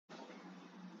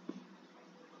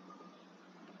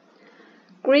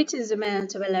Greetings, man.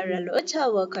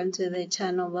 Welcome to the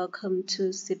channel. Welcome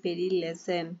to Sepedi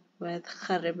lesson with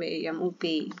Kharebe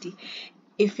Yamupedi.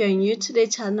 If you're new to the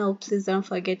channel, please don't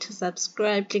forget to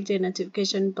subscribe. Click the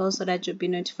notification bell so that you'll be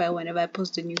notified whenever I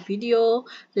post a new video.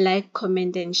 Like,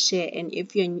 comment, and share. And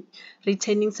if you're a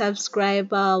returning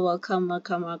subscriber, welcome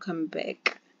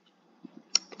back.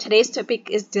 Today's topic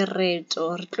is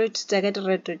Direto. Re tlo ithuta ka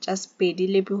direto tša Sepedi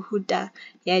le mehuta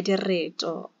ya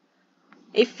direto.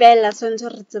 E fela tshwanetse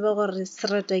re tsebe gore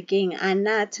sereto ke eng, a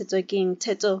na theto ke eng.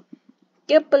 Theto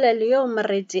ke polelo yeo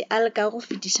moreti a leka go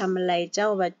fetiša molaetša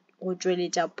goba go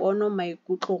tšweletša pono,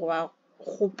 maikutlo goba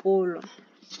kgopolo.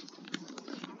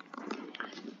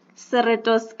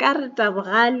 Sereto se ka reta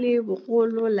bogale,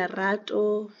 bogolo,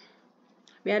 lerato,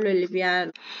 bjalo le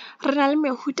bjalo. Re na le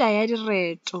mehuta ya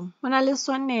direto. Go na le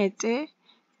sonete,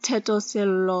 theto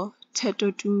sello,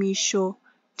 theto tumišo,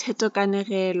 theto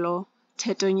kanegelo,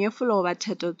 theto nyefolo goba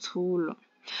theto tsholo.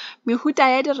 Mehuta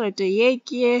ya direto ye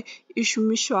ke ye e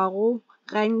šomišwago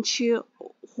gantši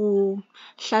go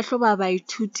hlahloba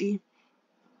baithuti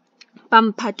ba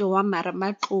mphato wa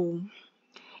marematlou.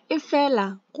 E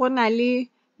fela go na le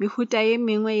mehuta ye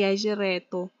mengwe ya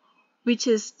direto, which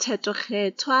is theto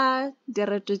kgethwa,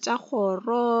 direto tša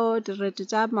kgoro, direto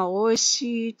tša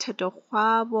magoši, theto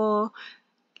kgwabo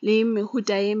le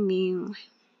mehuta ye mengwe.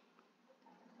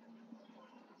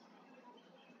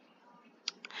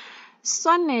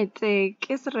 Sonete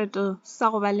ke sereto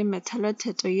sa go ba le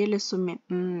methalothetho ye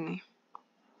 14.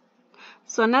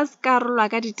 Sona se ka arolwa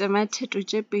ka ditema-theto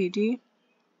tše pedi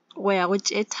go ya go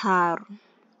tše tharo.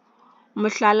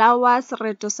 Mohlala wa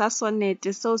sereto sa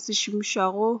sonete seo se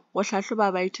šomišwago go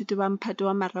hlahloba baithuti ba mphato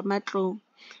wa marematlou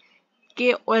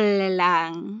ke o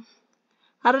llelang.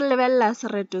 Ga re lebelela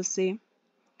sereto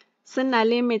se na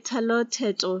le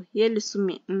methalothetho ye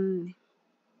 14.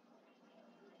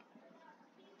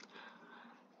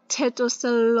 Theto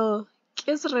sello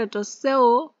ke sereto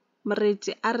seo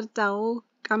moreti a retago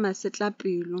ka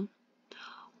masetlapelo.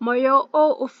 Moyo o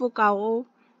o fokago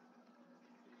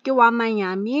ke wa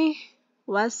manyami,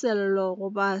 wa sello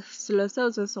goba selo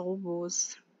seo se sego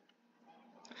bose.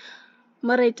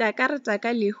 Moreti a ka reta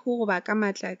ka lehu goba ka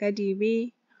maatla ka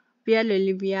dibe, bjalo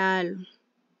le bjalo.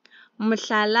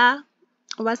 Mohlala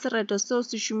wa sereto seo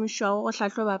se šomišwago go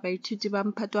hlahloba baithuti ba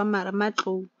mphato wa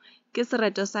marematlou ke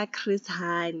sereto sa Chris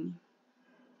Hani.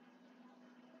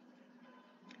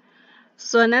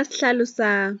 Sona se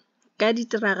hlalosa ka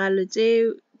ditiragalo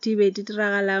tše di be di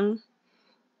diragalang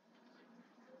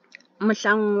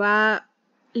mohlang wa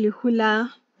lehu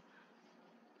la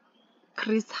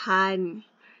Chris Hani.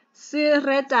 Se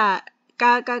reta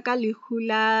ka lehu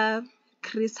la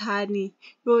Chris Hani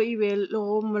yo e be le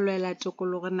go molwela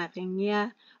tokologo nageng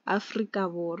ya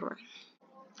Afrika Borwa.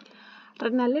 Re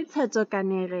na le theto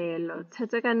kanegelo.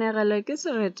 Theto kanegelo ke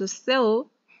sereto seo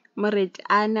moreti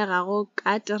a negago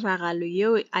ka tiragalo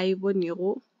yeo a e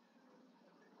bonego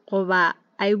goba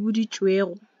a e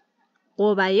boditšwego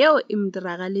goba yeo e mo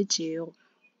diragaletšego.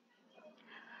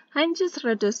 Gantši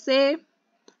sereto se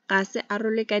ga se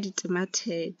arolwe ka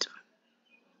ditema-theto.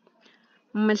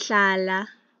 Mohlala,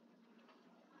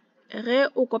 ge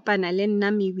o kopana le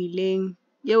nna mebileng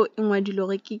yeo e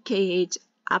ngwadilwego ke KH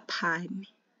Aphane.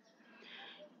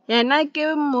 Yena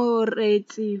ke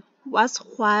moreetsi wa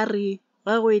sekgwari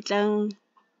ge go etlang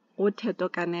go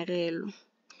theto kanegelo.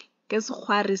 Ke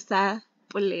sekgwari sa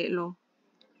polelo.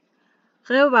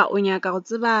 Ge ba o nyaka go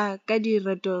tseba ka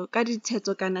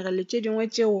ditheto kanegelo tše dingwe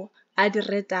tšeo a di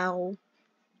retago,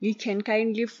 you can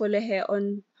kindly follow her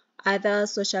on other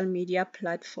social media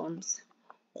platforms.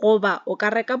 Goba o ka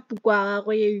reka puku ya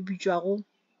gagwe ye e bitšwago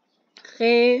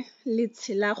Ge le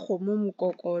tshela kgomo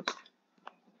mokokotlo.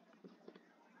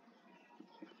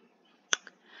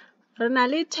 Re na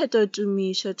le theto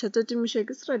tumišo. Theto tumišo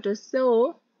ke sereto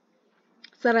seo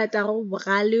se retago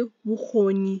bogale,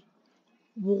 bokgoni,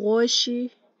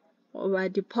 bogoši goba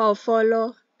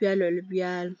diphoofolo, bjalo le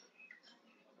bjalo.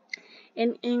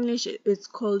 In English, it's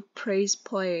called praise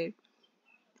poem.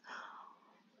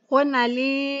 Go na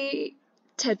le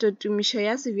theto tumišo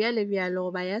ya sebjalebjale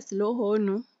goba ya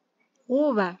selehono,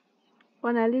 goba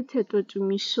go na le theto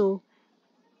tumišo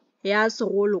ya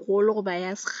segologolo goba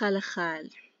ya sekgalekgale.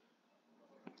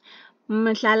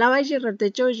 Mohlala wa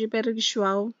direto tšeo di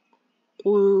berekišwago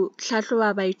go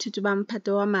hlahloba baithuti ba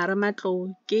mphato wa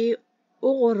marematlou ke o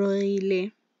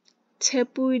gorogile,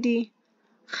 thepodi,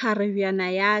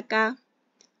 kgaribjana ya ka,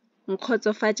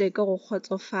 nkgotsofatše ke go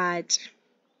kgotsofatše.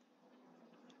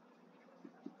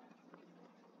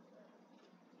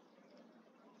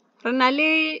 Re na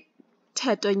le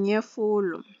theto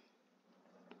nyefolo.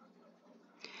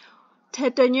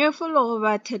 Theto-nyefolo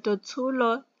goba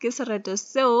theto-tsholo ke sereto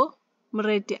seo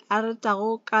moreti a retago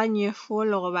ka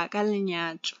nyefolo goba ka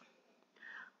lenyatšo.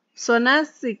 Sona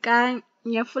se ka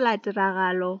nyefola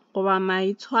tiragalo goba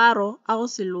maitshwaro a go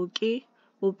se loke,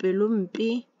 bopelompe,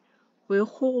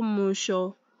 boikgogomošo,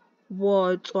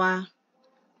 botswa,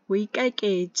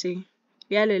 boikaketše,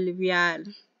 bjalo le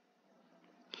bjalo.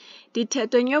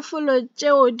 Ditheto-nyefolo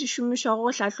tšeo di šomišwago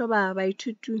go hlahloba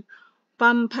baithuti ba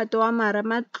mphato wa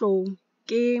marematlou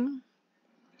ke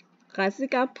ga se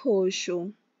ka phošo,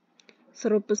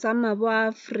 seropo sa mabo a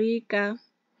Afrika,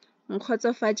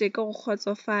 nkgotsofatše ke go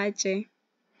kgotsofatše,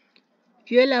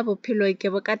 bjola bophelo ke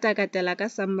bo katakatela ka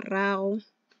sa morago,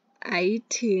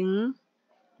 aithing,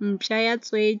 mpša ya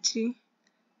tswetše,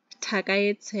 thaka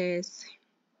ye tshese.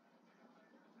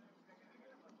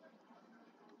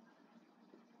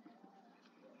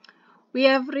 We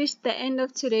have reached the end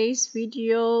of today's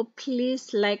video.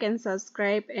 Please like and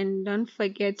subscribe, and don't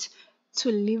forget to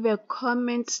leave a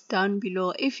comment down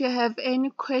below. If you have any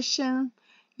question,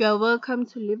 you are welcome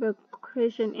to leave a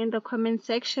question in the comment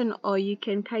section, or you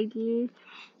can kindly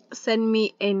send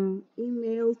me an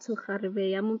email to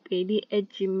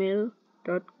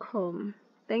garibeyamopedi@gmail.com.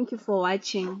 Thank you for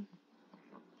watching.